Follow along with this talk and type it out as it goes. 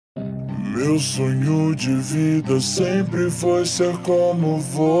Meu sonho de vida sempre foi ser como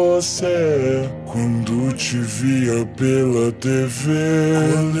você. Quando te via pela TV,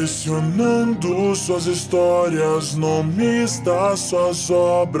 colecionando suas histórias, nomes das suas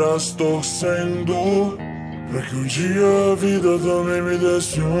obras, torcendo pra que um dia a vida também me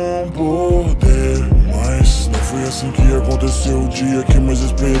desse um poder. Mas não foi assim que aconteceu. O dia que mais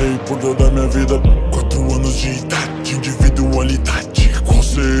esperei por toda a minha vida. 4 anos de idade, individualidade. Qual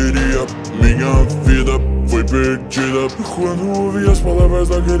seria minha vida? Foi perdida. Quando ouvi as palavras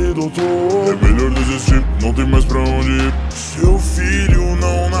daquele doutor, é melhor desistir, não tem mais pra onde ir. Seu filho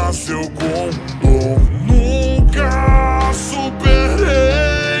não nasceu com dom. Nunca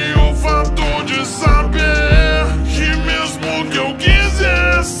superei o fato de saber que mesmo que eu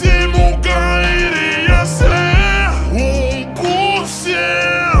quisesse, nunca iria ser 1%.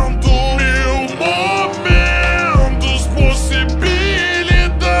 Mil momentos,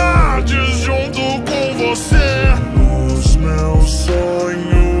 possibilidades junto com você. Nos meus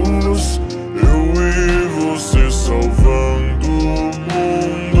sonhos, eu e você salvando o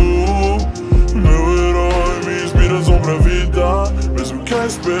mundo. Meu herói, minha inspiração pra vida. Mesmo que a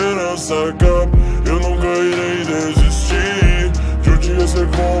esperança acabe, eu nunca irei desistir de um dia ser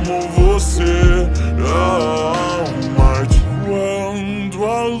como você. Marte. Quando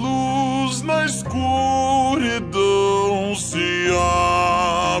a luz na escuridão se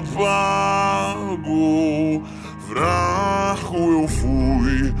apagou, fraco eu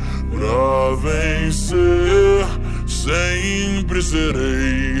fui pra vencer. Sempre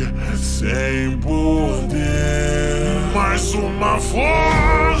serei sem poder. Mais uma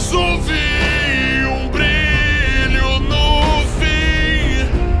voz ouvi, um brilho no fim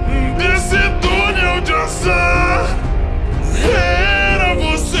desse túnel de azar. Era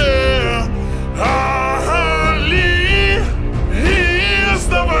você ali e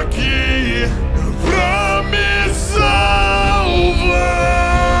estava aqui pra me salvar.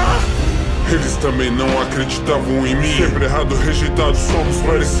 Eles também não acreditavam em mim. Sempre errado, rejeitado, somos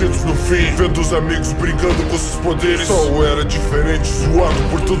parecidos no fim. Vendo os amigos brincando com seus poderes, só eu era diferente, zoado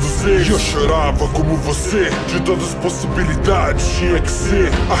por todos eles. E eu chorava como você, de todas as possibilidades tinha que ser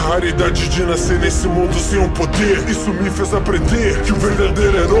a raridade de nascer nesse mundo sem um poder. Isso me fez aprender que o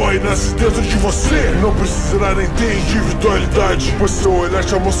verdadeiro herói nasce dentro de você. Não precisará nem ter individualidade, pois seu olhar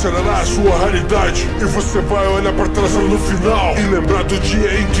te mostrará a sua raridade. E você vai olhar pra trás lá no final e lembrar do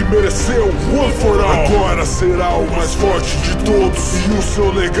dia em que mereceu One for All. Agora será o mais forte de todos e o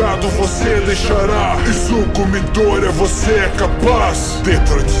seu legado você deixará. Isso com Midoriya você é capaz.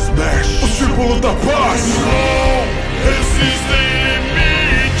 Dentro de Smash, o símbolo da paz. Não existem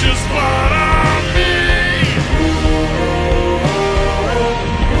limites para mim.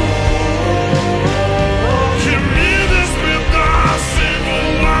 Que me despedaçem,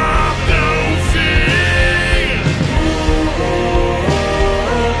 vou até o fim.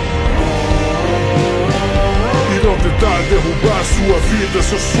 Irão tentar derrubar sua vida,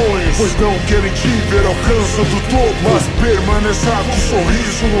 seus sonhos, pois não querem te ver alcançando o topo. Mas permaneça com um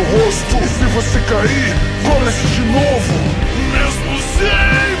sorriso no rosto. E se você cair, comece de novo. Mesmo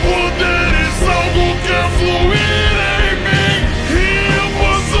sem poderes, algo quer fluir em mim. E eu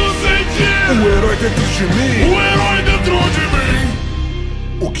posso sentir O herói dentro de mim. o herói dentro de mim.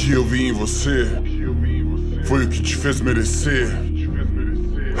 O que eu vi em você foi o que te fez merecer.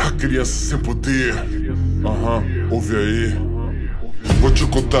 A criança sem poder. Ouve aí. Vou te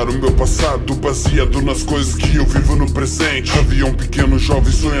contar o meu passado, baseado nas coisas que eu vivo no presente. Havia um pequeno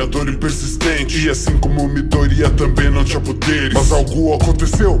jovem sonhador e persistente, e assim como Midoriya também não tinha poderes. Mas algo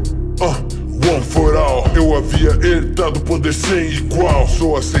aconteceu. One for All. Eu havia herdado poder sem igual.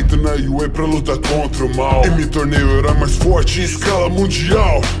 Sou aceito na UA pra lutar contra o mal, e me tornei o herói mais forte em escala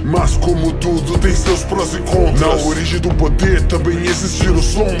mundial. Mas como tudo tem seus prós e contras, na origem do poder também existiram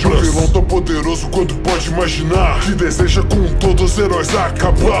sombras. De um vilão tão poderoso quanto pode imaginar, que deseja com todos os heróis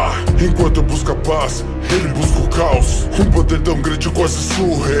acabar. Enquanto eu busco a paz, ele busca o caos. Um poder tão grande quase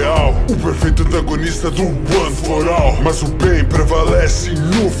surreal. O perfeito antagonista do One for All. Mas o bem prevalece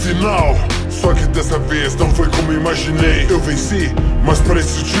no final. Só que dessa vez não foi como imaginei. Eu venci, mas pra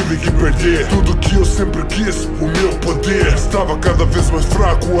isso tive que perder tudo que eu sempre quis, o meu poder. Estava cada vez mais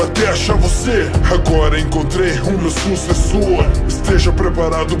fraco até achar você. Agora encontrei o meu sucessor. Esteja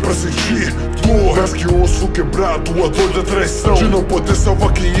preparado pra sentir dor, mais que um osso quebrado, a dor da traição, de não poder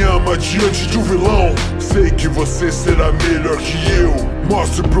salvar quem ama diante de um vilão. Sei que você será melhor que eu.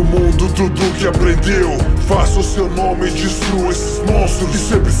 Mostre pro mundo tudo que aprendeu. Faça o seu nome e destrua esses monstros. E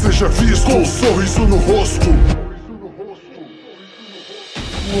sempre seja visto com um sorriso no rosto.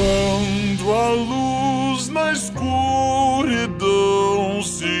 Quando a luz na escuridão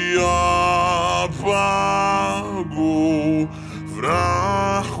se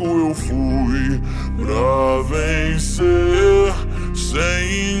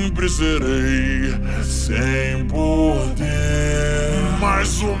serei sem poder.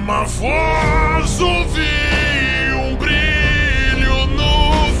 Mais uma voz ouvi, um brilho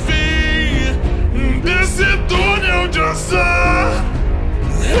no fim desse túnel de azar.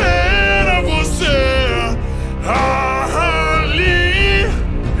 Era você ali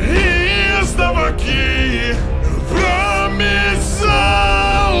e estava aqui pra me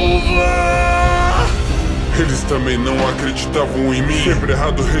salvar. Eles também não acreditavam em mim. Sempre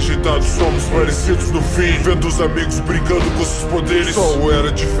errado, rejeitado, somos parecidos no fim. Vendo os amigos brincando com seus poderes. Só eu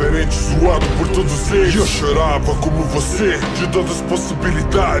era diferente, zoado por todos eles. E eu chorava como você, de todas as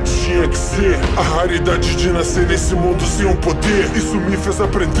possibilidades tinha que ser a raridade de nascer nesse mundo sem um poder. Isso me fez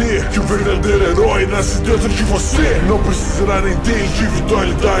aprender que o verdadeiro herói nasce dentro de você. Não precisará nem ter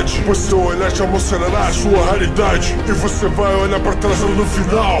individualidade, pois seu olhar te mostrará a sua raridade. E você vai olhar pra trás no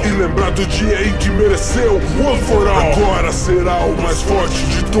final e lembrar do dia em que mereceu One for All. Agora será o mais forte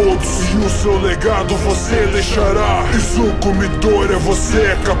de todos e o seu legado você deixará. Isso com Midoriya você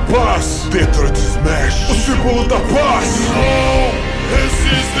é capaz. Dentro de Smash, o símbolo da paz. Não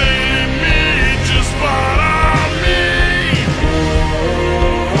existem limites para mim.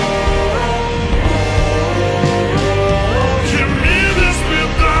 Que me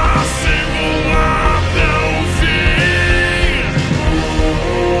despedacem, vou até o fim.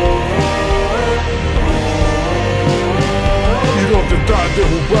 Irão tentar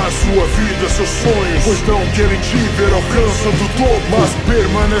derrubar sua vida, seus sonhos, pois não querem te ver alcançando o topo. Mas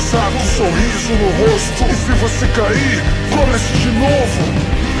permaneça com um sorriso no rosto. E se você cair, comece de novo.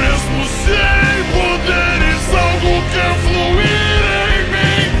 Mesmo sem poderes, algo quer fluir em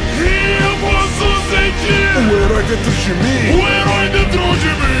mim. E eu posso sentir O herói dentro de mim. o herói dentro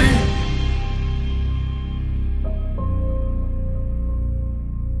de mim.